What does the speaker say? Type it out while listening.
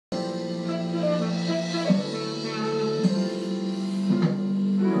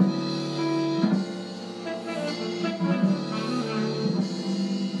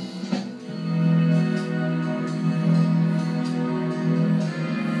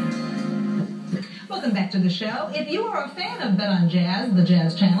Welcome back to the show. If you are a fan of Bet on Jazz, the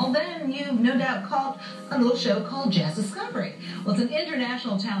Jazz Channel, then you've no doubt caught a little show called Jazz Discovery. Well, it's an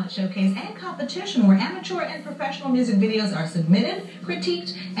international talent showcase and competition where amateur and professional music videos are submitted,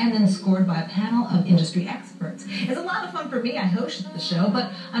 critiqued, and then scored by a panel of industry experts. It's a lot of fun for me. I hosted the show,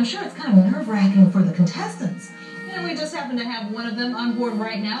 but I'm sure it's kind of nerve-wracking for the contestants. And we just happen to have one of them on board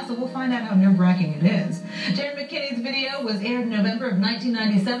right now, so we'll find out how nerve-wracking it is. Darron McKinney's video was aired in November of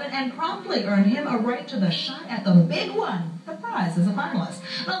 1997 and promptly earned him a right to the shot at the big one, the prize as a finalist.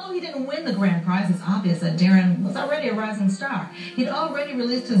 And although he didn't win the grand prize, it's obvious that Darron was already a rising star. He'd already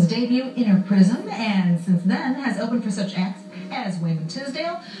released his debut, Inner Prism, and since then has opened for such acts as Wayman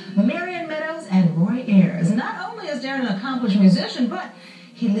Tisdale, Marion Meadows, and Roy Ayers. Not only is Darron an accomplished musician, but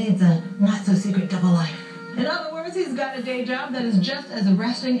he leads a not-so-secret double life. In other words, he's got a day job that is just as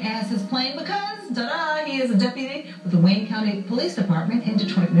arresting as his playing because, ta-da, he is a deputy with the Wayne County Police Department in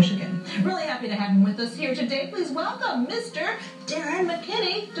Detroit, Michigan. Really happy to have him with us here today. Please welcome Mr. Darron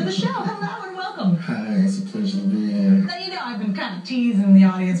McKinney to the show. Hello and welcome. Hi, it's a pleasure to be here. Now, you know, I've been kind of teasing the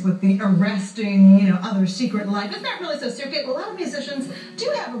audience with the arresting, other secret life. It's not really so secret. A lot of musicians do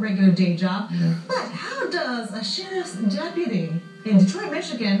have a regular day job. Yeah. But how does a sheriff's deputy in Detroit,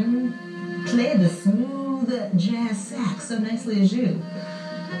 Michigan play the smooth jazz sax so nicely as you?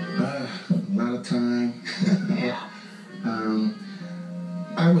 A lot of time. Yeah.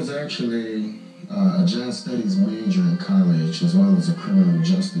 I was actually a jazz studies major in college as well as a criminal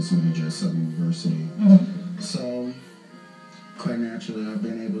justice major at Southern University. Mm-hmm. So, quite naturally, I've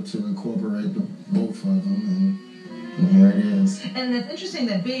been able to incorporate both of them, and here it is. And it's interesting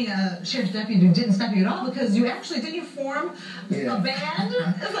that being a sheriff's deputy didn't stop you at all because you actually, didn't you form a band?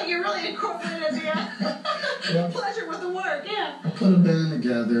 It's like you really incorporated the pleasure with the work, yeah. I put a band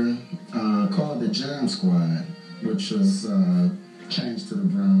together called the Jam Squad, which was changed to the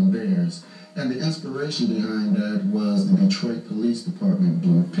Brown Bears. And the inspiration behind that was the Detroit Police Department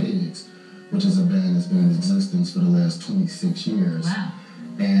Blue Pigs, which is a band that's been in existence for the last 26 years. Wow.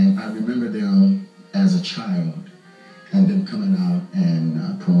 And I remember them as a child and them coming out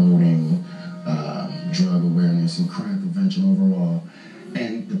and promoting drug awareness and crime prevention overall.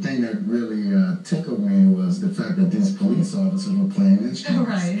 And the thing that really tickled me was the fact that these police officers were playing instruments.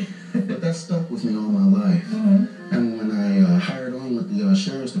 Right. But that stuck with me all my life. Mm-hmm. And when I hired on with the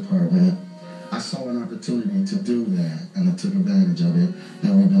Sheriff's Department, I saw an opportunity to do that, and I took advantage of it,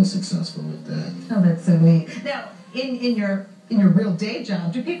 and we've been successful with that. Oh, that's so neat. Now, in your real day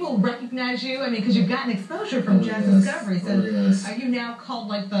job, do people recognize you? I mean, because you've gotten exposure from Jazz Discovery, so are you now called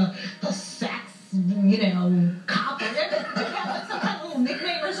like the sax, cop? Or do you have some kind of little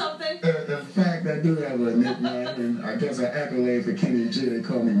nickname or something? In fact, I do have a nickname, and I guess an accolade for Kenny G. They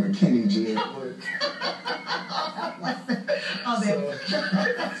call me McKinney G.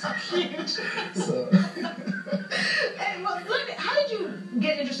 That's cute. So. Hey, well, how did you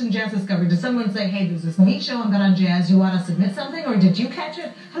get interested in Jazz Discovery? Did someone say, hey, there's this neat show on Bet on Jazz, you want to submit something? Or did you catch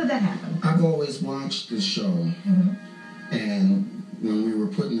it? How did that happen? I've always watched the show, and when we were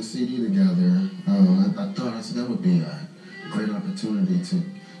putting the CD together, I said that would be a great opportunity to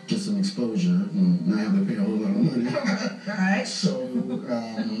get some exposure and not have to pay a whole lot of money. All right. So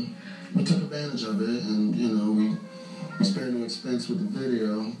we took advantage of it, and we spared no expense with the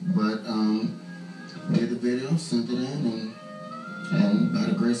video, but did the video, sent it in, and by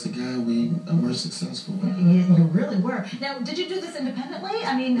the grace of God, we were successful. You really were. Now, did you do this independently?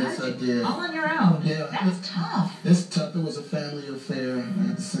 I mean, yes, I did. All on your own? Yeah. That's tough. It's tough. It was a family affair. I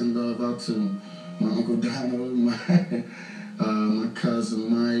had to send love out to my Uncle Donald, my cousin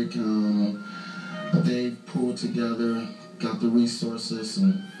Mike. They pulled together, got the resources,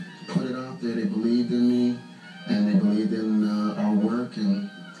 and put it out there. They believed in me, and they believed in our work, and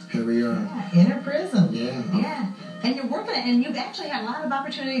here we are. Yeah, Inner Prism. Yeah. Yeah. And you're working it, and you've actually had a lot of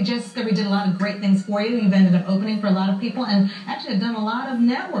opportunity. Jazz Discovery did a lot of great things for you. You've ended up opening for a lot of people, and actually have done a lot of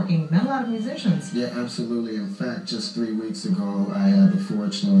networking, met a lot of musicians. Yeah, absolutely. In fact, just 3 weeks ago, I had the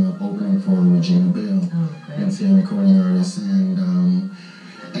fortune of opening for Regina Bell, NCA recording artist, and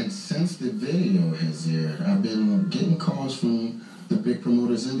since the video has aired, I've been getting calls from the big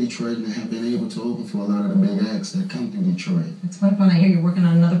promoters in Detroit, and have been able to open for a lot of the big acts that come through Detroit. It's wonderful. I hear you're working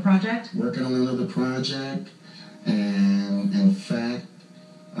on another project. Working on another project. And in fact,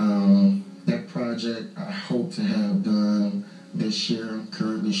 that project I hope to have done this year. I'm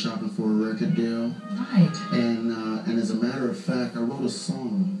currently shopping for a record deal. Right. And as a matter of fact, I wrote a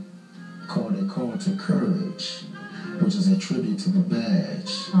song called A Call to Courage, which is a tribute to the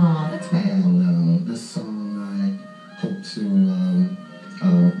badge. Oh, that's wonderful. And this song I hope to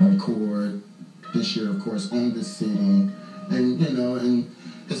record this year, of course, on the CD. And, and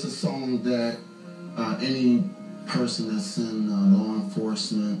it's a song that any person that's in law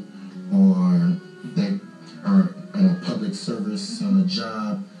enforcement or they are in a public service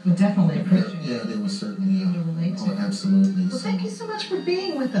job. We definitely appreciate it. Yeah, they would certainly relate to. Oh, absolutely. Well, thank you so much for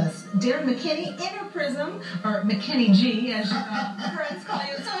being with us. Darron McKinney, Inner Prism, or McKinney G, as your friends call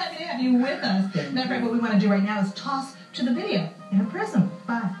you. So happy to have you with us. Matter of fact, what we want to do right now is toss to the video, Inner Prism,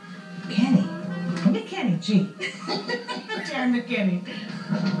 by McKinney G. Darron McKinney.